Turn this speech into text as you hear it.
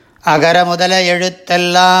அகர முதல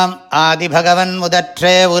எழுத்தெல்லாம் ஆதிபகவன்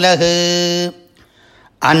முதற்றே உலகு.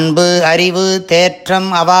 அன்பு அறிவு தேற்றம்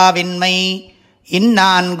அவாவின்மை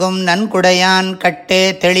இந்நான்கும் நன்குடையான் கட்டே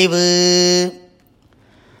தெளிவு.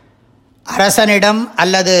 அரசனிடம்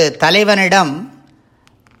அல்லது தலைவனிடம்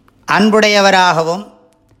அன்புடையவராகவும்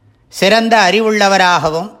சிறந்த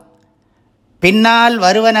அறிவுள்ளவராகவும் பின்னால்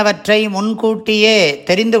வருவனவற்றை முன்கூட்டியே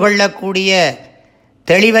தெரிந்து கொள்ளக்கூடிய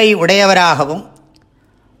தெளிவை உடையவராகவும்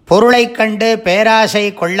பொருளைக் கண்டு பேராசை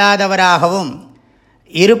கொள்ளாதவராகவும்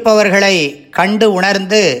இருப்பவர்களை கண்டு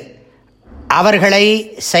உணர்ந்து அவர்களை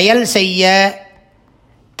செயல் செய்ய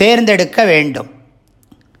தேர்ந்தெடுக்க வேண்டும்.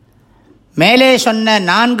 மேலே சொன்ன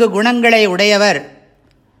 4 குணங்களை உடையவர்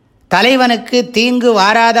தலைவனுக்கு தீங்கு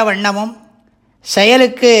வாராத வண்ணமும்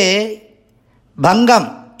செயலுக்கு பங்கம்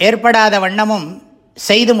ஏற்படாத வண்ணமும்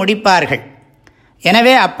செய்து முடிப்பார்கள்.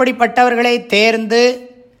 எனவே அப்படிப்பட்டவர்களை தேர்ந்து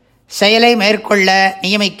செயலை மேற்கொள்ள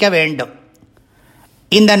நியமிக்க வேண்டும்.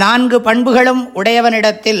 இந்த 4 பண்புகளும்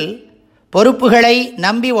உடையவனிடத்தில் பொறுப்புகளை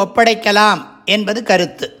நம்பி ஒப்படைக்கலாம் என்பது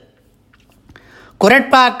கருத்து.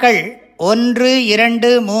 குறட்பாக்கள் 1,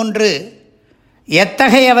 2, 3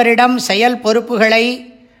 எத்தகையவரிடம் செயல் பொறுப்புகளை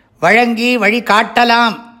வழங்கி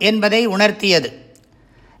வழிகாட்டலாம் என்பதை உணர்த்தியது.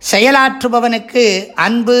 செயலாற்றுபவனுக்கு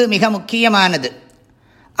அன்பு மிக முக்கியமானது.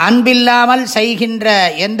 அன்பில்லாமல் செய்கின்ற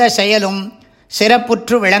எந்த செயலும்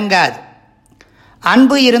சிறப்புற்று விளங்காது.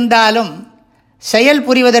 அன்பு இருந்தாலும் செயல்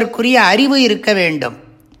புரிவதற்குரிய அறிவு இருக்க வேண்டும்.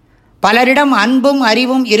 பலரிடம் அன்பும்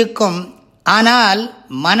அறிவும் இருக்கும், ஆனால்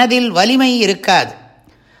மனதில் வலிமை இருக்காது.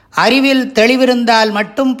 அறிவில் தெளிவிருந்தால்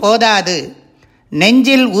மட்டும் போதாது,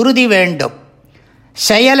 நெஞ்சில் உறுதி வேண்டும்.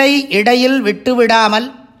 செயலை இடையில் விட்டுவிடாமல்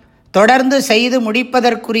தொடர்ந்து செய்து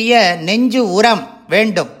முடிப்பதற்குரிய நெஞ்சு உரம்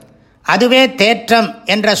வேண்டும். அதுவே தேற்றம்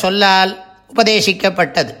என்ற சொல்லால்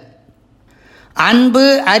உபதேசிக்கப்பட்டது. அன்பு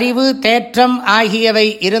அறிவு தேற்றம் ஆகியவை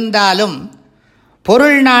இருந்தாலும்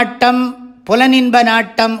பொருள் நாட்டம் புலனின்ப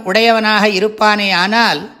நாட்டம் உடையவனாக இருப்பானே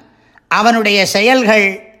ஆனால் அவனுடைய செயல்கள்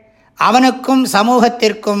அவனுக்கும்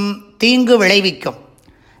சமூகத்திற்கும் தீங்கு விளைவிக்கும்.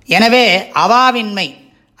 எனவே அவாவின்மை,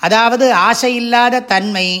 அதாவது ஆசையில்லாத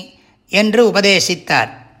தன்மை என்று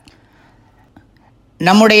உபதேசித்தார்.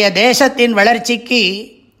 நம்முடைய தேசத்தின் வளர்ச்சிக்கு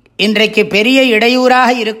இன்றைக்கு பெரிய இடையூறாக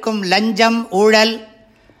இருக்கும் லஞ்சம், ஊழல்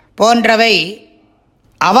போன்றவை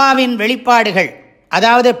அவாவின் வெளிப்பாடுகள்,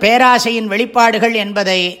 அதாவது பேராசையின் வெளிப்பாடுகள்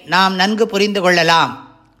என்பதை நாம் நன்கு புரிந்து கொள்ளலாம்.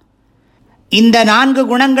 இந்த 4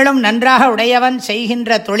 குணங்களும் நன்றாக உடையவன் செய்கின்ற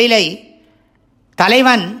தொழிலை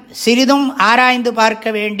தலைவன் சிறிதும் ஆராய்ந்து பார்க்க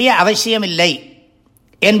வேண்டிய அவசியமில்லை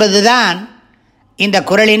என்பதுதான் இந்த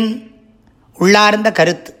குறளின் உள்ளார்ந்த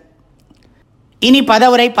கருத்து. இனி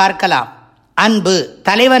பதவுரை பார்க்கலாம். அன்பு,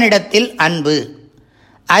 தலைவனிடத்தில் அன்பு.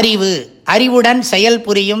 அறிவு, அறிவுடன் செயல்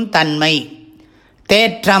புரியும் தன்மை.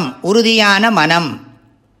 தேற்றம், உறுதியான மனம்.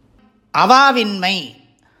 அவாவின்மை,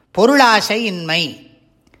 பொருளாசையின்மை.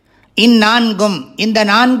 இந்நான்கும், இந்த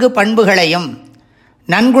 4 பண்புகளையும்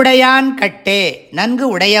நன்குடையான் கட்டே, நன்கு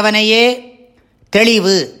உடையவனையே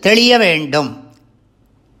தெளிவு, தெளிய வேண்டும்.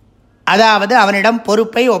 அதாவது அவனிடம்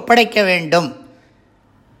பொறுப்பை ஒப்படைக்க வேண்டும்.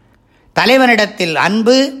 தலைவனிடத்தில்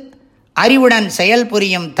அன்பு, அறிவுடன் செயல்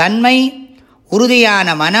புரியும் தன்மை, உறுதியான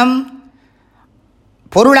மனம்,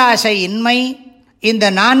 பொருளாசை இன்மை. இந்த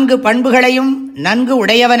 4 பண்புகளையும் நன்கு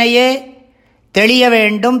உடையவனையே தெளிய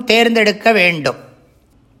வேண்டும், தேர்ந்தெடுக்க வேண்டும்.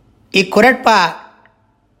 இக்குறட்பா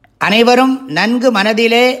அனைவரும் நன்கு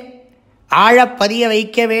மனதிலே ஆழப்பதிய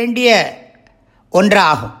வைக்க வேண்டிய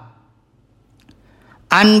ஒன்றாகும்.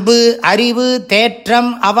 அன்பு அறிவு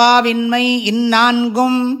தேற்றம் அவாவின்மை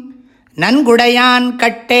இந்நான்கும் நன்குடையான்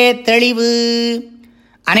கட்டே தெளிவு.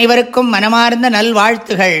 அனைவருக்கும் மனமார்ந்த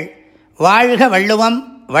நல்வாழ்த்துகள். வாழ்க வள்ளுவம்,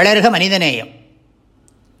 வளர்க மனிதநேயம்.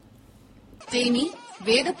 தேனி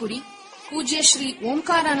வேதபுரி பூஜ்ய ஸ்ரீ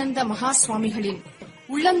ஓம்காரானந்த மகா சுவாமிகளின்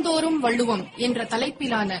உள்ளந்தோறும் வள்ளுவம் என்ற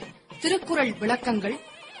தலைப்பிலான திருக்குறள் விளக்கங்கள்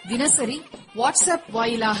தினசரி வாட்ஸ்அப்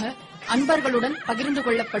வாயிலாக அன்பர்களுடன் பகிர்ந்து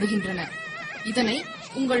கொள்ளப்படுகின்றன. இதனை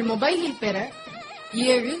உங்கள் மொபைலில் பெற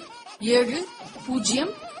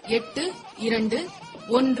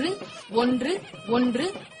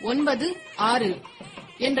 7772111196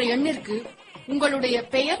 என்ற எண்ணிற்கு உங்களுடைய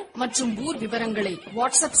பெயர் மற்றும் ஊர் விவரங்களை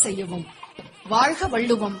வாட்ஸ்அப் செய்யவும். வாழ்க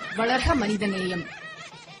வள்ளுவம், வளர்க மனிதநேயம்.